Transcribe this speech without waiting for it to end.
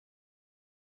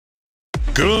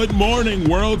Good morning,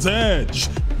 World's Edge.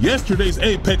 Yesterday's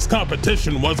Apex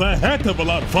competition was a heck of a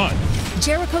lot of fun.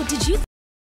 Jericho, did you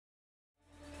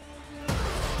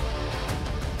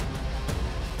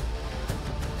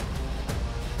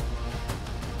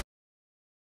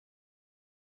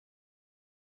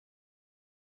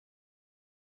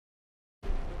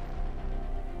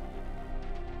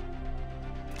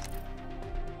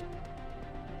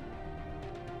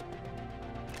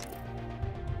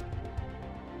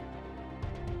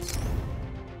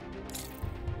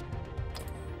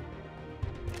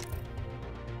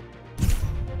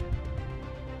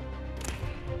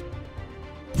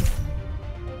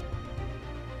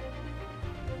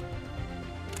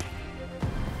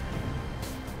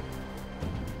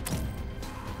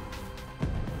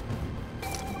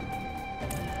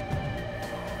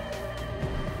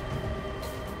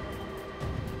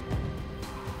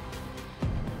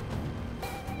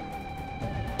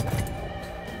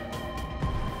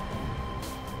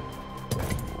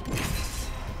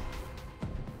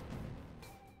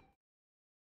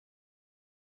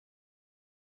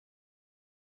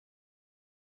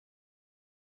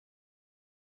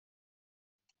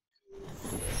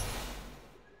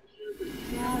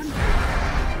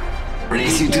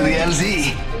Race you to the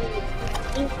LZ.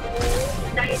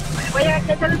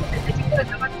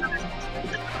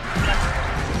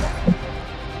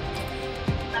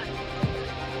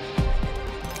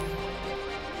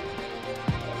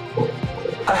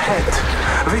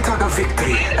 Ahead, we talk of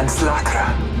victory and slaughter.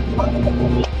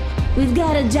 We've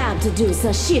got a job to do,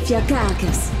 so shift your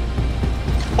carcass.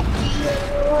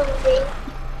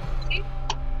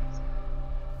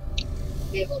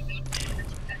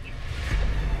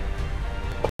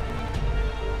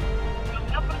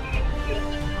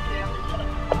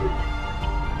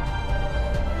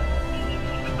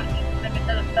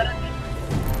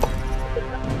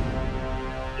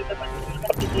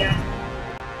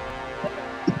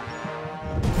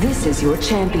 This is your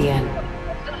champion.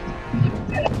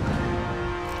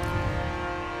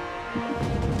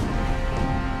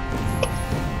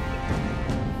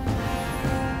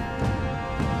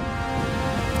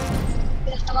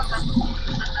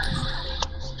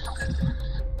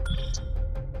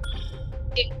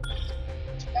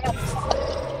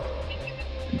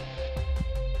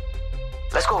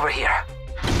 Let's go over here.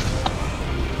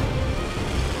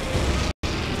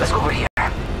 Let's go over here.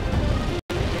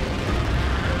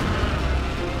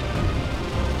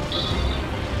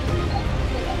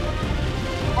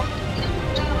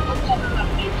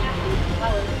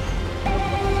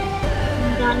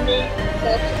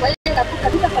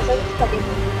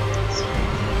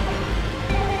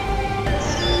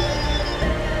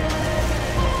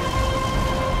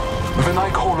 When I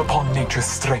call upon nature's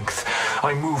strength,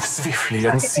 I move swiftly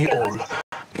and see all.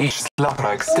 Each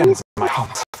slaughter extends my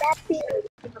hunt.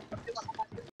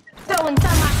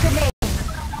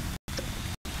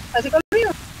 Así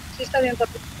conmigo. Sí, está bien,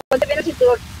 papi. Ponte bien el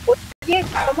cinturón. Ponte bien.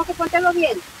 ¿Cómo que póntelo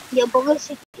bien? Yo pongo el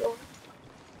cinturón.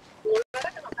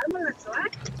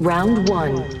 Round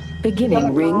 1.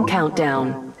 Beginning ring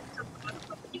countdown.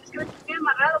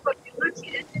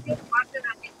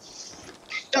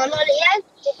 Todos los días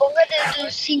te pongas tu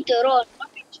cinturón.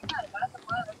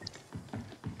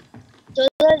 Todos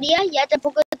los días ya te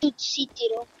pongo tu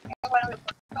cinturón.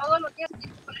 Todos los días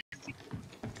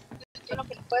yo lo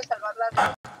que le puede salvar la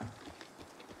vida.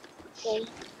 Okay.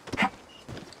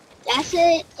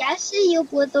 Ya sé, yo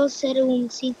puedo hacer un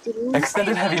cinturón.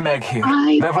 Extended heavy mag here.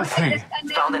 Level 3.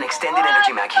 Found an extended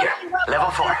energy mag here. Level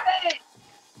 4.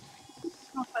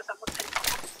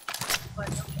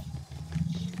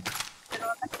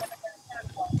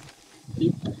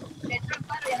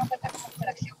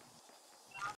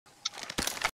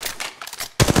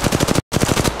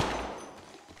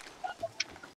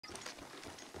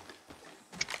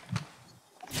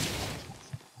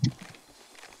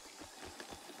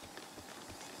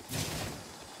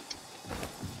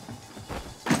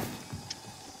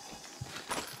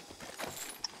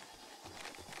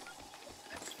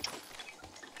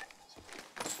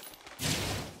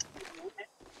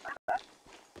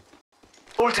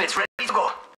 Ultimates ready to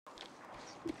go.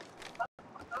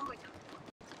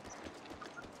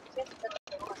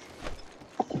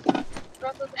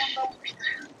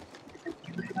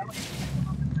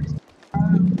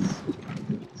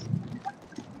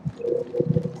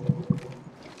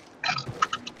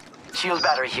 Shield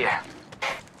battery here.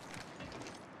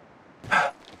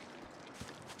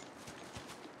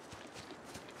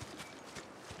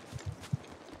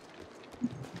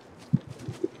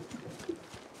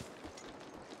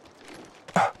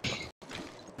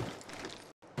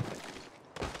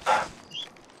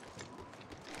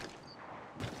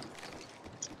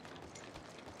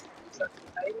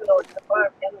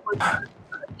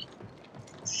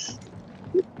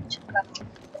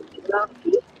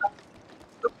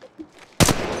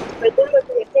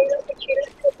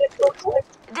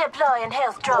 Deploying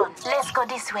health drone. Let's go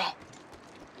this way.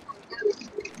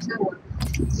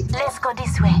 Let's go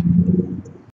this way.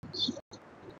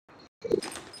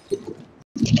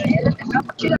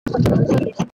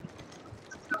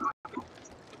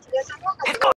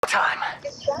 It's go time.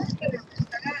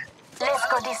 Let's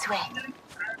go this way.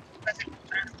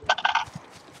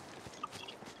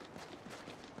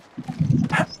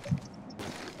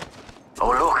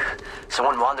 Oh look,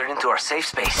 someone wandered into our safe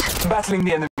space. Battling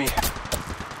the enemy.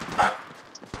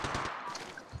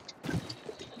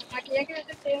 Maquillaje no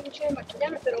te pedía mucho de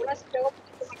maquillarme, pero ahora sí tengo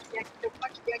poquito maquillaje. Tengo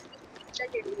maquillaje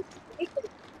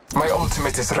My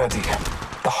ultimate is ready.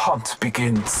 The hunt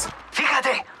begins.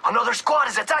 Fíjate, another squad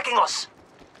is attacking us.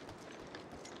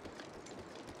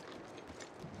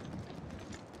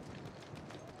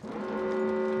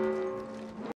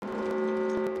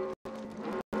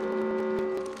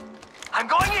 I'm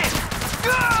going in.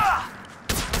 Ah!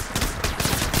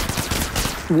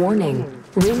 Warning.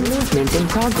 Ring movement in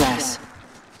progress.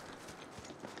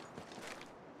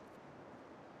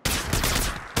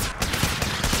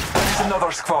 There's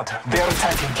another squad. They're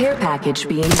attacking. Care package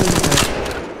being delivered.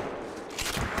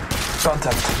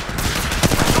 Contact.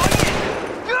 Going in.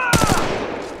 Ah!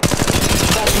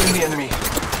 Battling the enemy.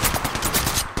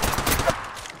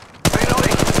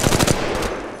 Reloading.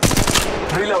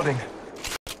 Reloading.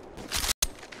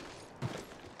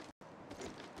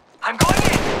 I'm going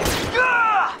in.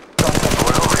 Ah! Oh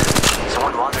look,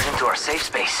 someone wandered into our safe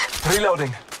space.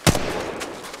 Reloading.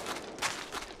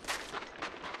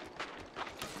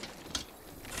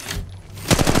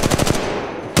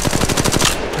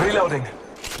 Reloading.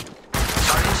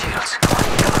 Sergeant Shields, come on.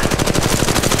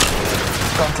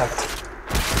 Contact.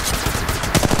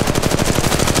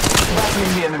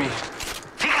 Battling the enemy.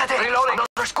 Fíjate, reloading.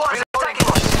 Another squad is attacking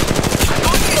us. I'm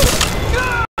going in.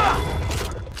 Ah!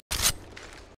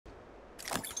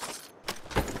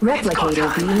 Replicator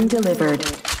being delivered.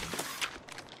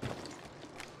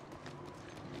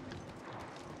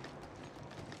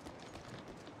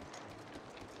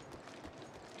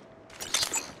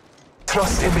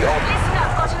 Trust in the order. Listen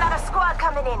up, got another squad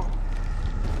coming in.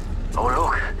 Oh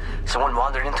look, someone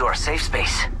wandered into our safe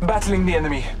space. Battling the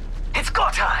enemy. It's go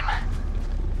time.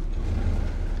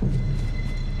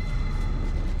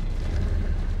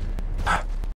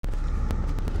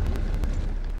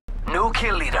 New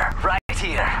kill leader, right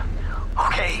here.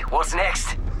 Okay, what's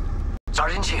next?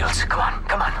 Sergeant Shields, come on,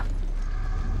 come on.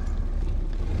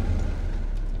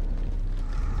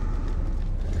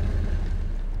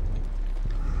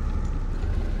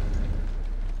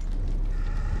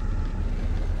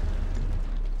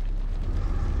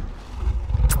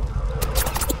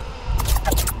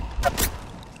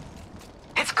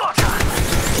 It's go time.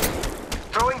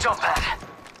 Throwing jump pad.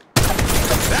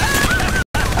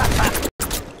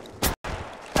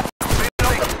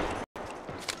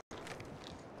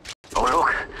 Oh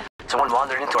look, someone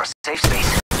wandered into our safe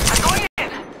space. I'm going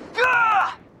in!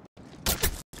 Ah!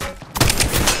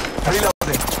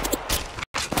 Reloading.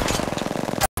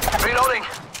 Reloading!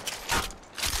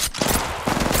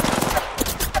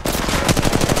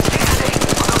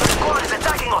 Another squad is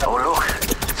attacking us! Oh look,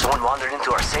 someone wandered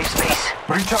into our safe space.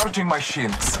 Recharging my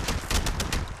shields.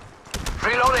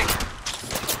 Reloading!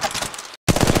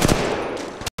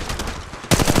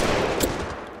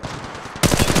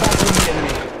 Battling the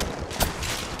enemy.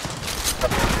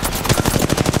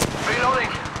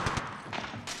 Reloading!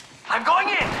 I'm going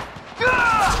in!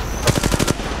 Ah!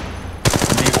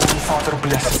 The All-Father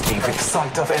blesses me with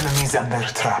sight of enemies and their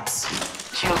traps.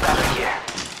 Shield battery here.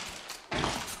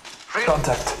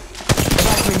 Contact.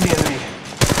 Battling the enemy.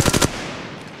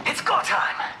 It's go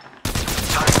time!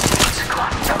 Sergeant Shields, come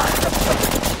on, come on.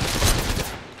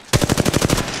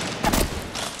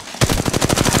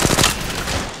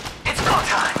 It's go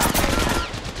time!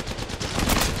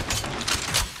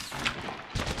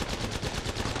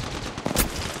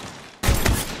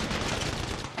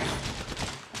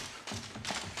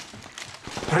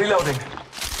 Reloading.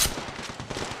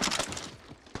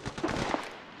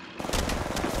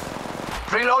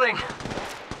 Reloading!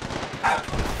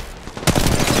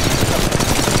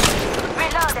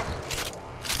 Reloaded.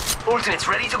 Alternates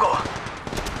ready to go.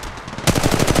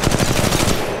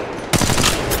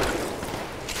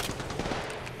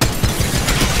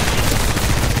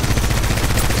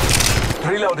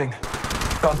 Reloading.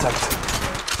 Contact.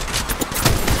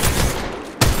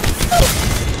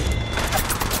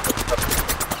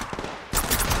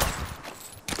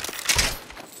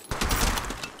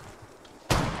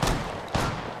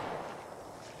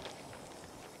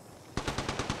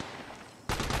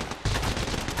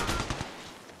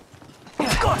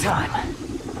 time!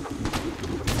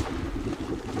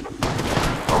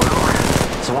 Oh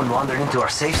look! Someone wandered into our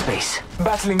safe space.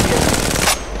 Battling the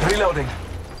enemy. Reloading.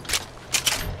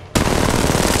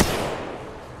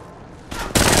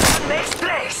 Next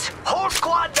place! Whole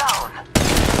squad down!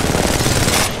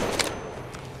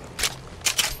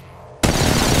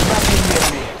 Battling the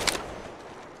enemy.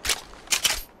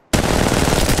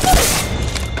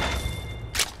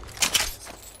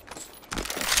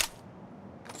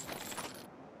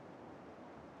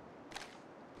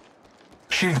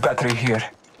 Shield battery here.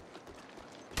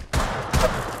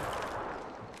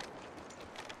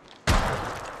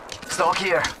 Stock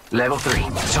here. Level 3.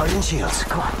 Charging shields.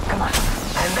 Come on, come on.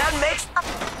 And that makes...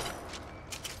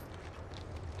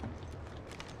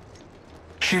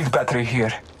 Shield battery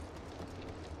here.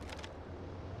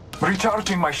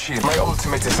 Recharging my shield. My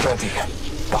ultimate is ready.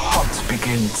 The hunt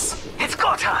begins. It's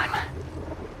go time!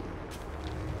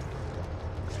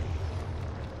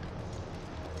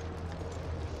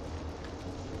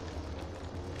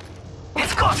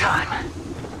 It's go time!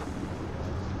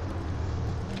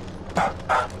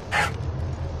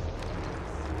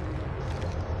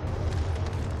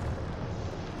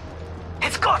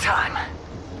 It's go time!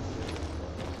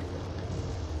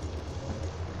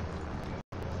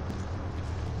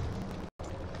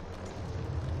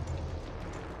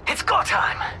 It's go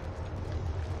time!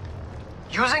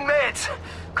 Using meds!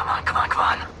 Come on, come on, come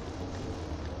on!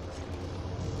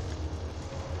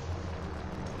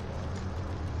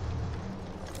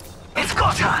 It's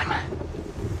go time!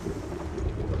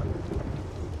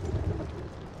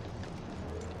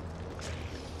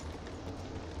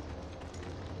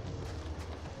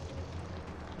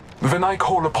 When I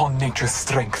call upon nature's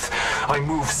strength, I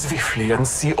move swiftly and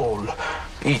see all.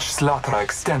 Each slaughter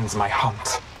extends my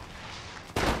hunt.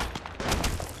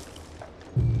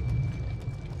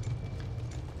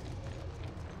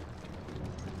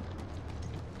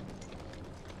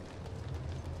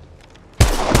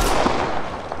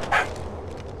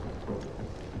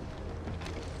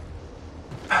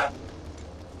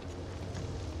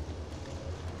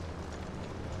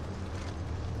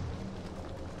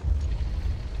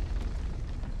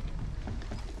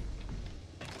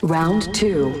 Round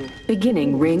 2.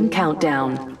 Beginning ring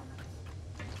countdown.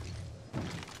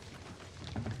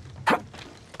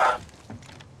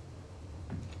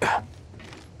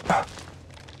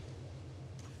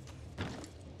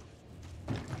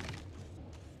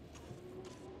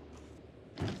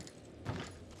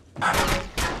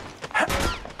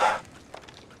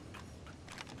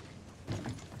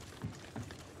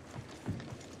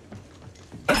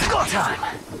 It's go time!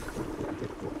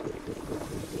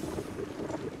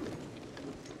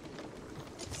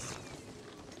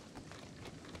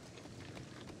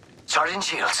 Charging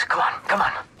shields. Come on, come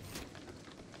on.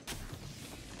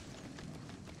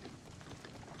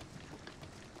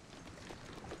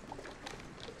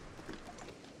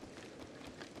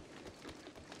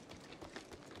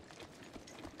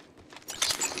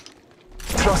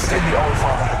 Trust in the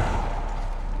All-Father.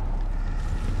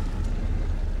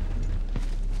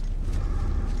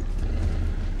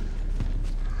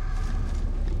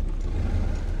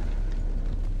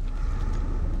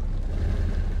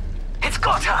 It's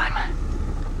go time!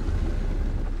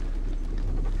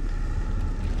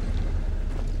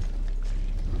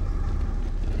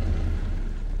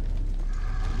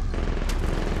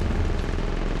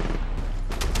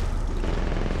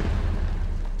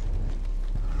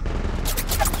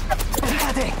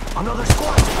 Another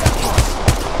squad!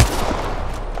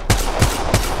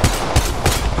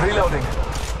 Reloading.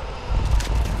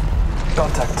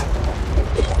 Contact.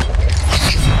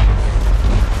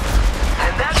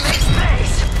 And that makes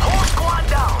space! Whole squad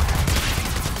down!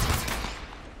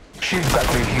 Shield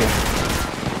battery here.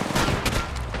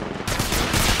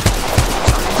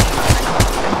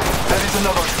 There is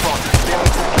another squad. They are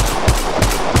attacking.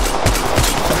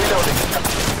 Reloading.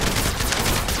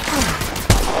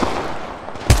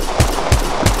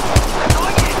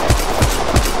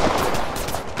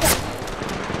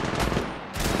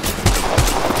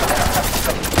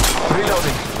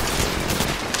 Reloading.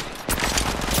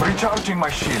 Recharging my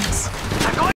shields.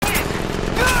 I'm going in!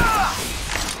 Ah!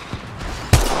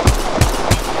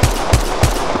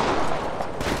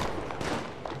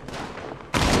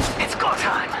 It's go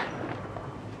time!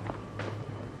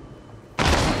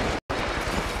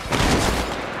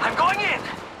 I'm going in!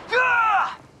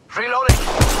 Ah! Reloading!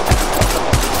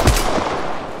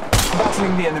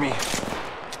 Battling the enemy.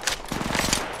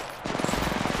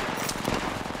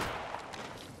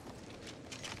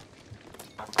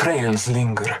 Trails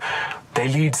linger. They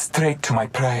lead straight to my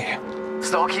prey.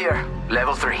 Stock here.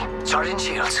 Level 3. Charging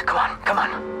shields. Come on, come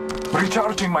on.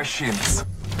 Recharging my shields.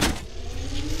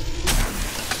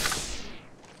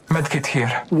 Medkit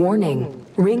here. Warning.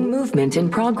 Ring movement in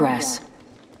progress.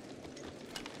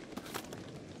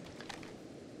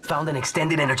 Found an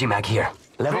extended energy mag here.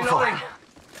 Level 4.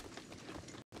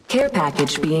 Care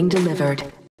package being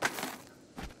delivered.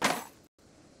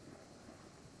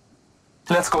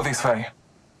 Let's go this way.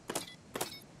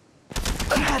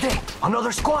 Fíjate!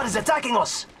 Another squad is attacking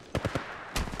us!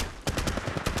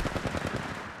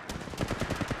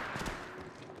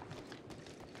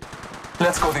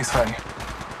 Let's go this way.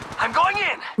 I'm going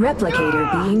in!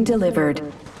 Replicator being delivered.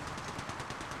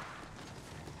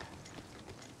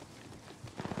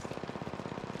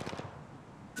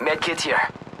 Medkit here.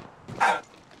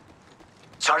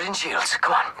 Sergeant Shields,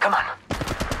 come on, come on.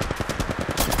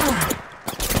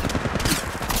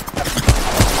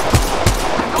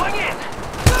 I'm going in!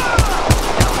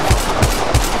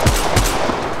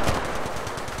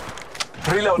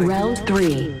 Reloading. Round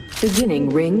 3. Beginning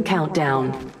ring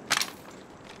countdown.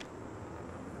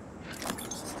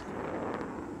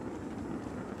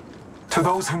 To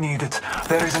those who need it,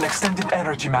 there is an extended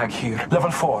energy mag here.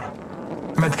 Level 4.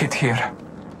 Medkit here.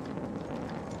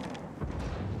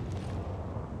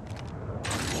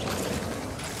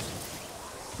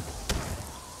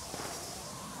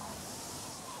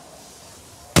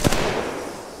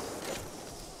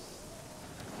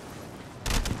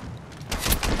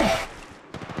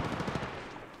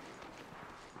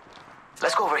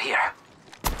 Let's go over here.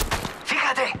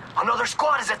 Fíjate! Another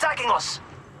squad is attacking us!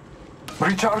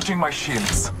 Recharging my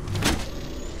shields.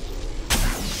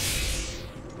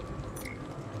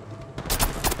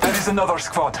 There is another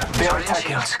squad. They are Sergeant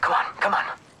attacking. Shields, come on, come on.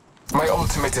 My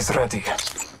ultimate is ready.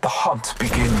 The hunt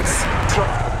begins.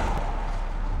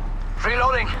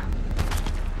 Reloading!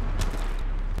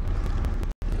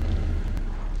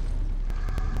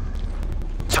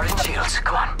 Sergeant Shields,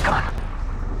 come on, come on.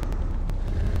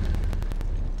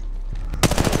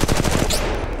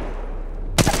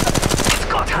 It's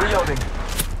go time! Reloading.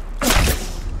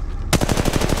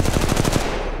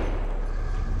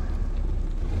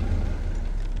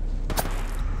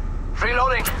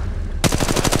 Reloading!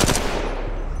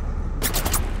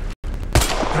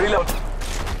 Reload.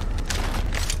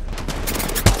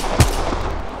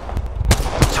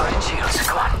 Sergeant Shields,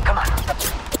 come on, come on.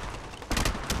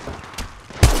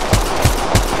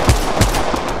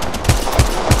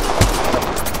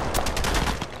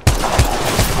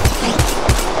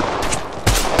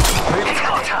 It's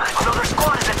go time! Another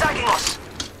squad is attacking us!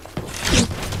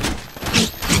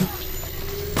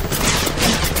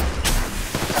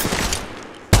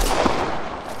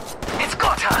 It's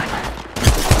go time!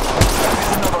 There is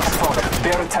another squad.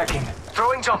 They are attacking.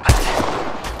 Throwing jump pad.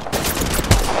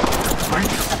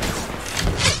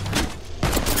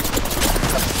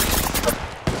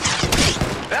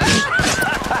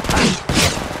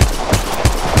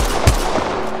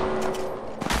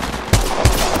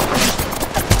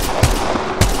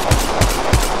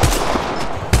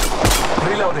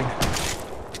 Reloading.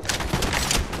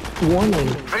 Warning.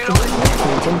 Reloading.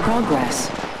 Movement in progress.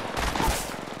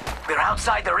 We're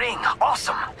outside the ring.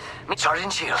 Awesome. Meet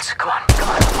Sergeant Shields. Come on, come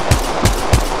on.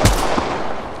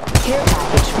 Care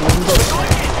package being delivered.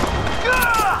 Going in.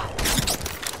 Ah!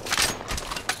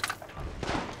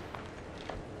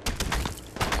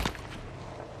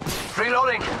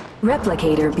 Reloading.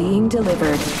 Replicator being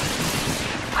delivered.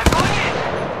 I'm going in.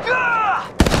 Ah!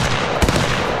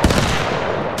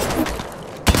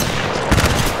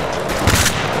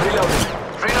 Reloading.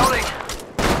 Reloading.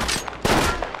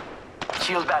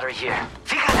 Shield battery here.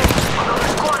 Fíjate, another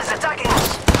squad is attacking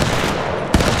us.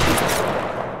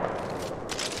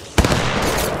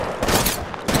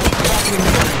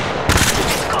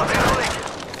 Go, reloading.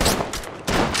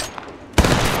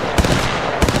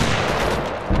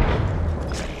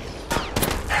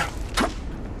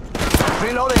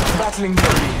 Reloading. Battling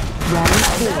nearly. Round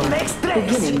 4.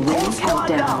 Beginning ring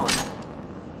countdown.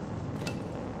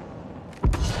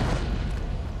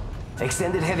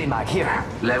 Extended heavy mag here.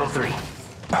 Level 3.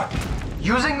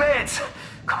 Using meds.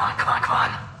 Come on, come on, come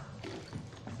on.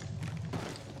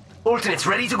 Alternates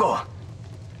ready to go.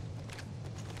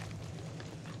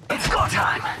 It's go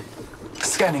time.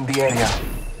 Scanning the area.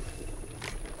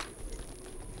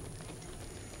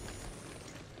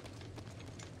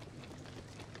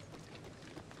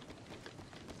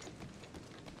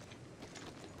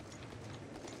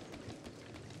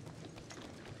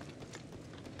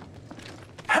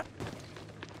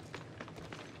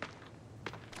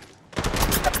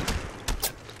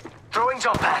 Throwing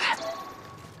jump pad.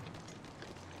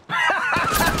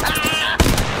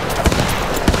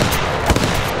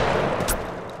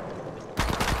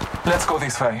 Let's go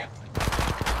this way.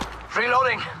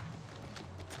 Reloading.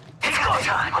 It's go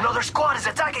time. Another squad is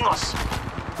attacking us.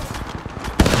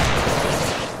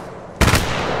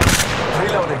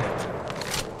 Reloading.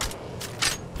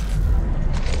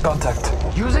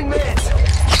 Contact. Using meds.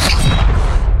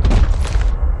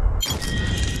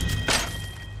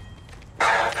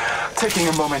 Taking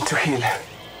a moment to heal.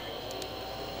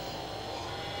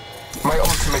 My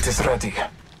ultimate is ready.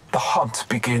 The hunt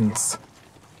begins.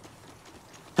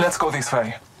 Let's go this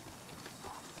way.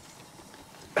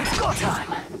 It's go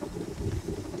time.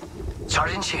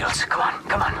 Sergeant Shields, come on,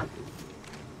 come on.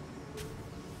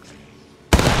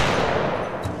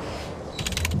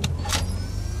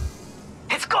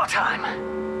 It's go time.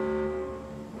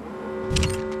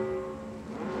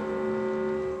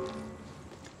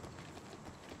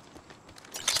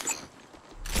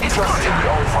 It's go Trust in the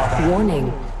All-Father.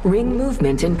 Warning. Ring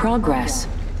movement in progress.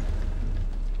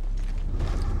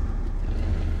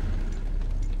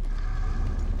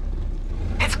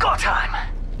 It's go time.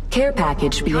 Care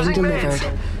package being Using delivered.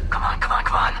 meds. Come on, come on,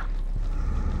 come on.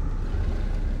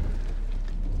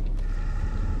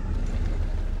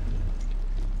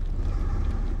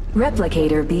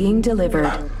 Replicator being delivered.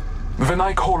 When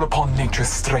I call upon nature's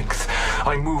strength,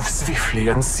 I move swiftly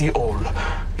and see all.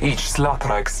 Each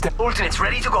slaughter I extend. Ultimate's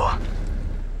ready to go.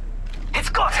 It's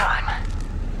go time.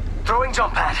 Throwing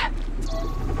jump pad.